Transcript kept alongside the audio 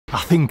I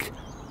think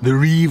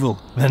they're evil,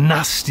 they're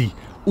nasty.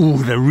 Oh,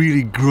 they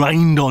really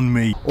grind on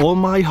me. All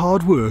my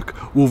hard work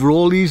over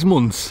all these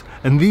months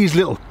and these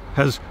little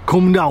has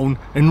come down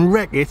and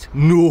wreck it.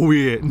 No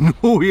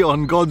way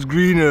on God's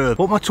green earth.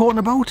 What am I talking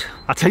about?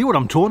 I'll tell you what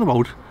I'm talking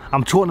about.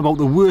 I'm talking about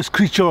the worst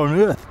creature on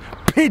earth.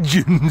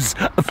 Pigeons.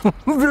 I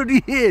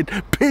bloody hate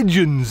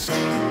pigeons.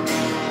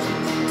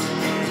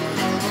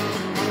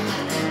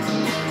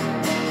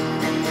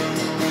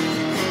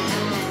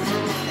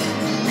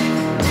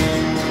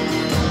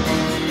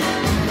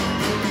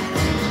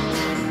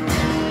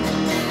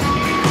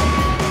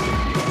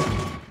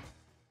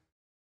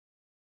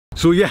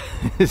 So yeah,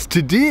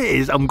 today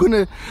is I'm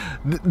gonna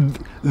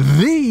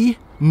the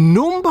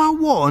number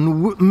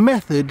one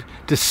method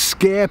to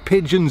scare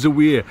pigeons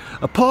away,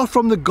 apart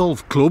from the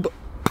golf club.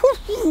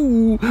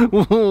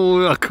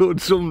 Oh, I could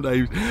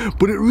sometimes,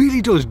 but it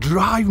really does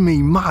drive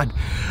me mad,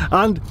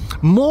 and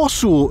more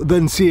so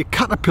than say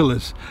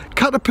caterpillars.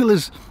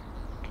 Caterpillars,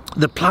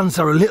 the plants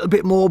are a little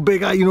bit more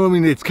bigger, you know what I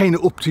mean, it's kind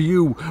of up to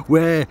you,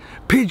 where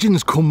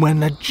pigeons come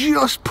when they're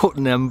just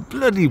putting them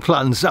bloody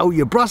plants out,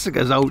 your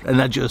brassicas out, and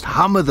they just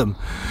hammer them.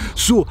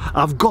 So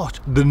I've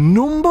got the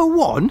number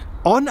one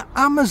on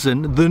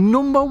Amazon, the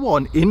number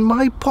one in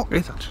my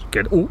pocket. I just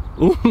get,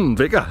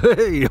 bigger,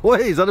 hey,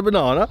 is that a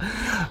banana?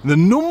 The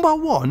number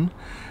one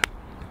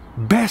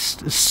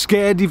best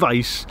scare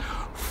device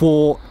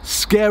for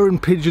scaring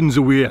pigeons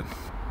away.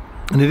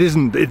 And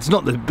it's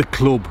not the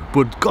club,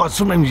 but God,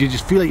 sometimes you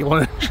just feel like you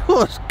want to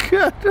just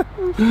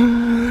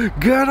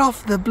get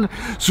off the...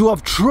 So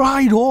I've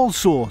tried all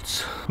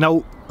sorts.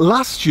 Now,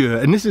 last year,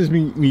 and this is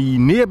me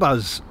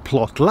neighbour's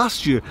plot,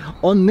 last year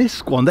on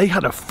this one, they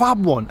had a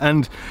fab one,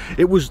 and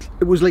it was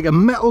like a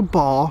metal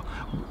bar,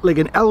 like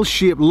an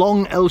L-shaped,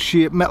 long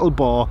L-shaped metal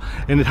bar,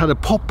 and it had a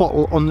pop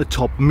bottle on the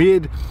top,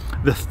 made...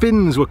 The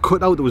fins were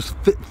cut out, there was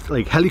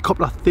like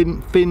helicopter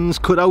fins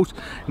cut out,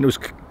 and it was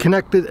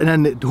connected, and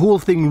then the whole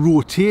thing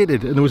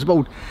rotated, and there was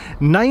about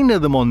 9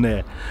 of them on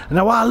there. And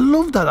now I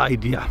love that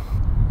idea,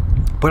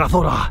 but I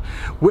thought,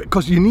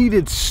 because you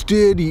needed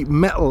sturdy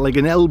metal, like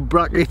an L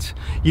bracket,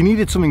 you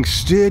needed something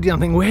sturdy.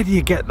 I'm thinking, where do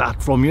you get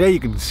that from? Yeah, you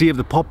can save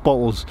the pop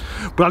bottles,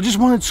 but I just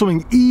wanted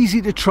something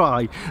easy to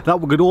try that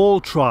we could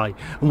all try.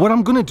 And what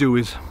I'm going to do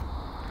is,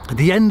 at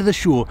the end of the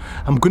show,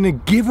 I'm going to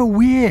give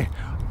away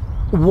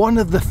one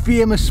of the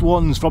famous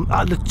ones from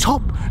the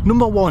top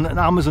number one on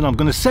Amazon. I'm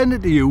going to send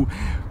it to you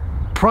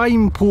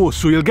prime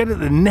post, so you'll get it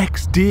the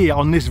next day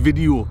on this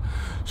video.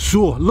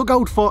 So look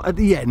out for at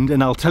the end,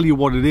 and I'll tell you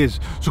what it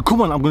is. So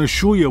come on, I'm going to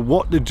show you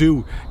what to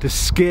do to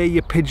scare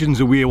your pigeons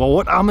away, or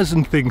what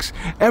Amazon thinks.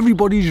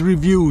 Everybody's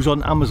reviews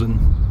on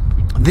Amazon,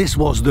 this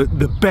was the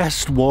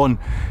best one,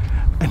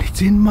 and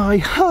it's in my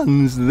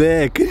hands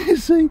there. Can you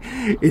see?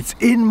 It's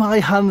in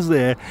my hands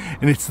there,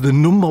 and it's the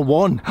number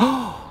one.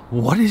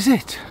 What is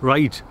it?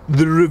 Right,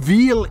 the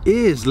reveal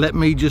is, let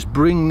me just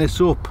bring this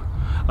up.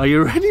 Are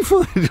you ready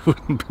for it? It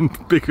wouldn't be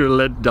a bigger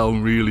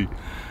letdown, really.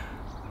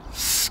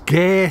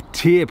 Scare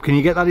tape. Can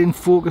you get that in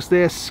focus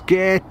there?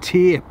 Scare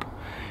tape.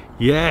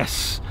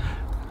 Yes.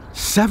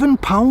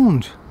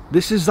 £7.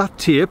 This is that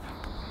tape.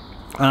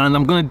 And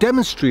I'm going to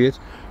demonstrate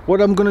what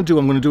I'm going to do.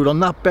 I'm going to do it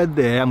on that bed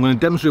there. I'm going to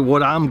demonstrate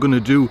what I'm going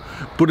to do.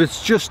 But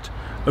it's just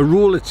a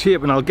roll of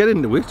tape, and I'll get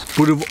into it.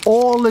 But of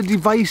all the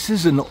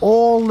devices and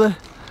all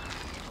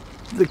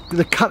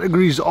the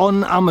categories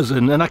on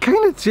Amazon, and I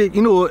kind of take,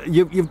 you know,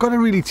 you've got to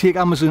really take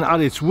Amazon at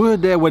its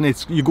word there when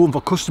you're going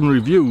for customer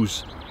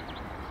reviews.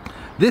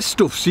 This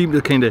stuff seemed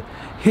to kind of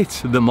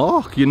hit the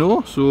mark, you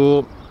know.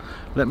 So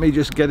let me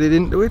just get it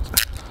into it.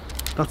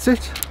 That's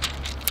it.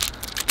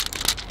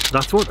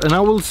 That's what, and I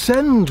will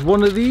send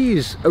one of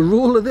these, a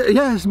roll of this.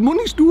 Yes,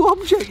 money's no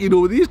object, you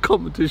know, these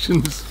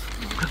competitions.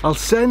 I'll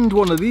send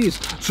one of these.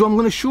 So I'm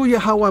going to show you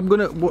how I'm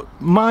going to,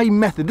 my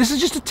method. This is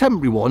just a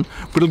temporary one,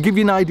 but it'll give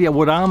you an idea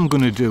what I'm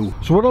going to do.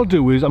 So what I'll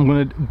do is I'm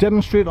going to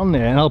demonstrate on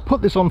there, and I'll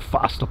put this on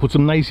fast. I'll put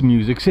some nice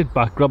music, sit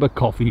back, grab a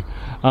coffee,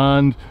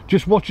 and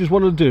just watch us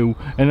what I'll do,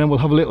 and then we'll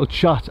have a little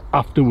chat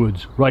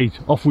afterwards. Right,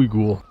 off we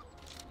go.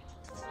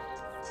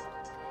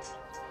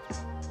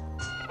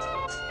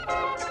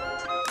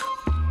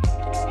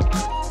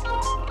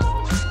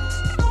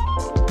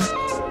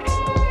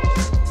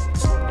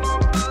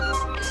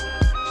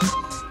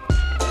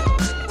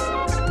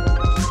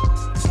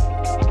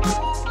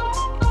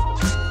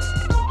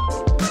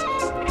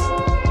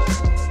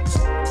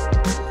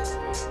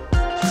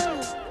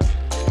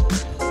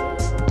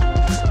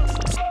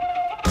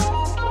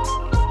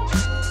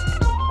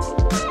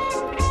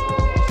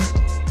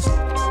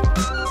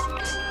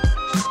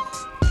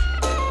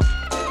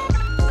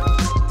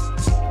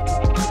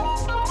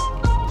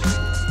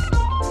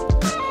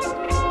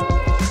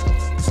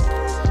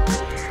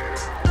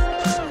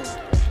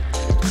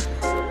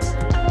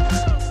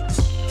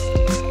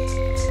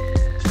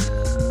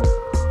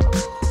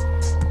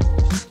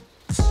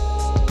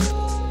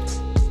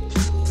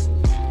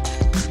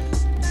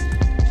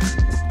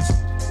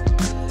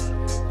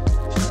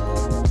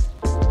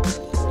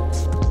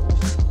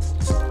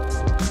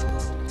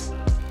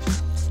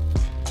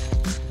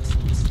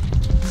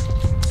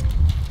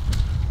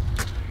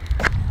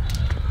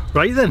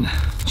 Right then,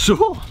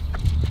 so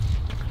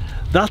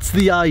that's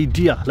the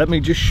idea. Let me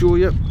just show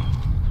you.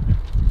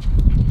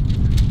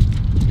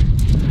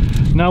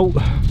 Now,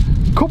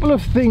 a couple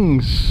of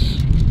things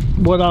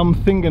what I'm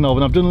thinking of,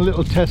 and I've done a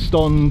little test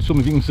on some,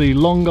 you can see,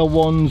 longer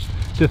ones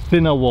to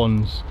thinner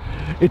ones.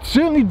 It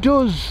certainly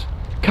does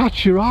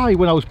catch your eye.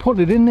 When I was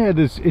putting it in there,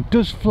 it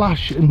does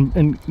flash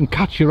and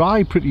catch your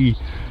eye pretty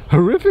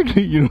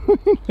horrifically, you know.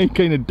 It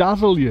kind of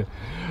dazzle you.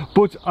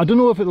 But I don't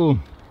know if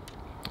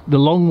the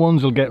long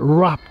ones will get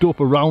wrapped up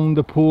around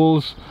the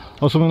poles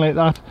or something like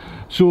that.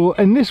 So,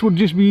 and this would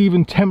just be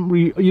even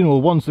temporary, you know,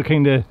 once the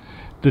kind of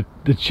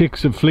the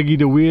chicks have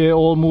fliggied away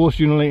almost,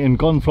 you know, like, and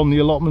gone from the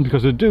allotment,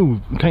 because they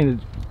do kind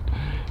of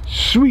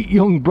sweet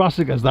young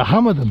brassicas, they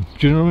hammer them,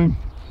 do you know what I mean?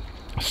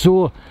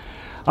 So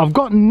I've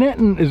got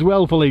netting as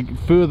well for like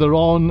further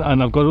on,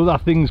 and I've got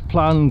other things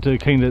planned to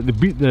kind of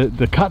beat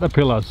the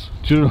caterpillars,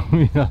 do you know what I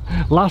mean?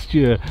 Last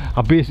year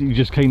I basically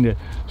just kind of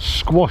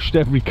squashed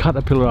every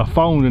caterpillar I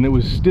found, and it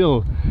was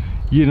still,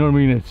 you know what I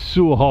mean, it's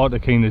so hard to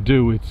kind of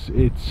do.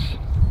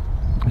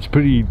 It's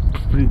pretty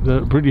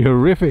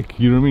horrific,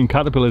 you know what I mean?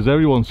 Caterpillars,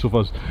 everyone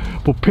suffers.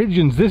 But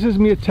pigeons, this is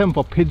my attempt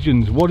for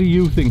pigeons. What do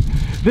you think?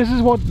 This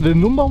is what the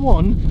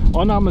 #1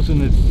 on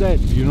Amazon had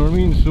said, you know what I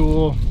mean?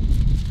 So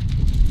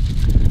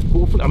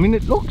hopefully, I mean,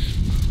 it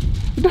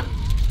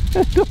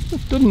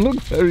doesn't look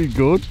very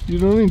good, you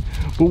know what I mean?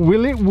 But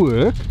will it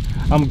work?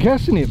 I'm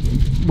guessing it,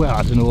 well,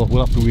 I don't know,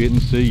 we'll have to wait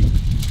and see.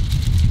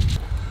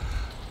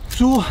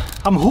 So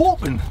I'm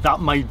hoping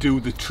that might do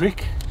the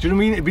trick. Do you know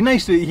what I mean? It'd be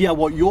nice to hear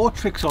what your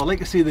tricks are.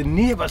 Like I say, the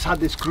neighbours had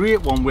this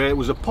great one where it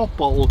was a pop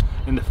bottle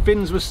and the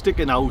fins were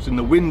sticking out and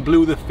the wind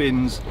blew the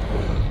fins,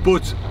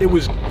 but it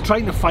was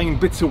trying to find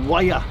bits of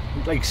wire,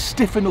 like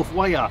stiff enough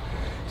wire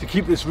to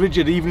keep this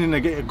rigid even in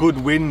a good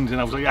wind.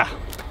 And I was like, ah.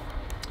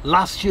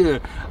 Last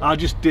year I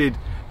just did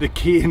the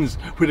canes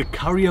with a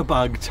carrier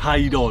bag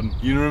tied on,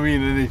 you know what I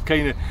mean? And it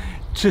kind of,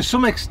 to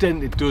some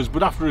extent it does,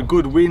 but after a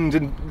good wind,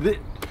 and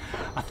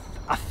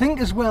I think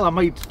as well I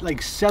might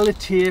like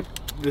sellotape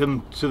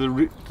them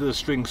to the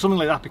string, something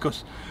like that,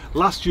 because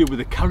last year with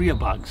the carrier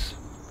bags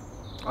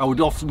I would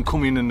often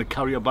come in and the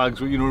carrier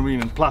bags were, you know what I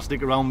mean, and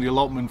plastic around the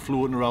allotment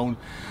floating around,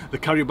 the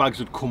carrier bags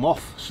would come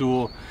off.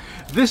 So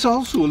this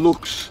also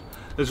looks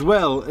as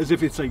well as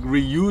if it's like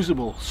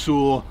reusable,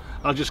 so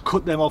I'll just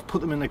cut them off,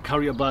 put them in a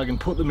carrier bag and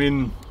put them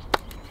in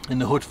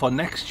the hut for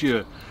next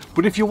year.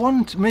 But if you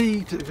want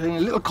me to, a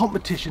little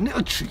competition,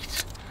 little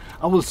treat,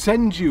 I will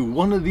send you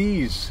one of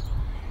these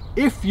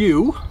if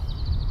you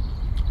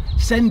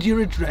send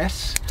your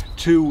address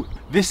to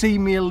this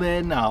email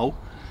there now.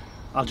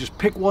 I'll just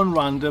pick one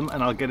random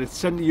and I'll get it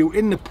sent to you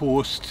in the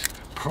post,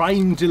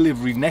 prime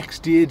delivery,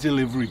 next day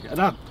delivery. And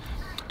that,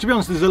 to be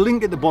honest, there's a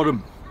link at the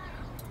bottom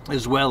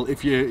as well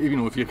if you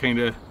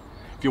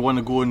want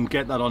to go and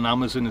get that on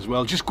Amazon as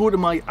well. Just go to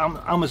my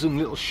Amazon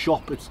little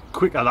shop, it's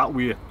quicker that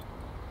way,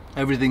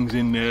 everything's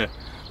in there,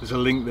 there's a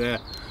link there.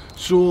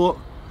 So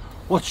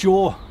what's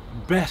your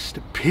best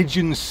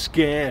pigeon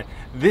scare?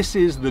 This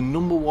is the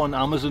 #1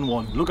 Amazon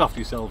one. Look after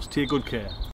yourselves, take good care.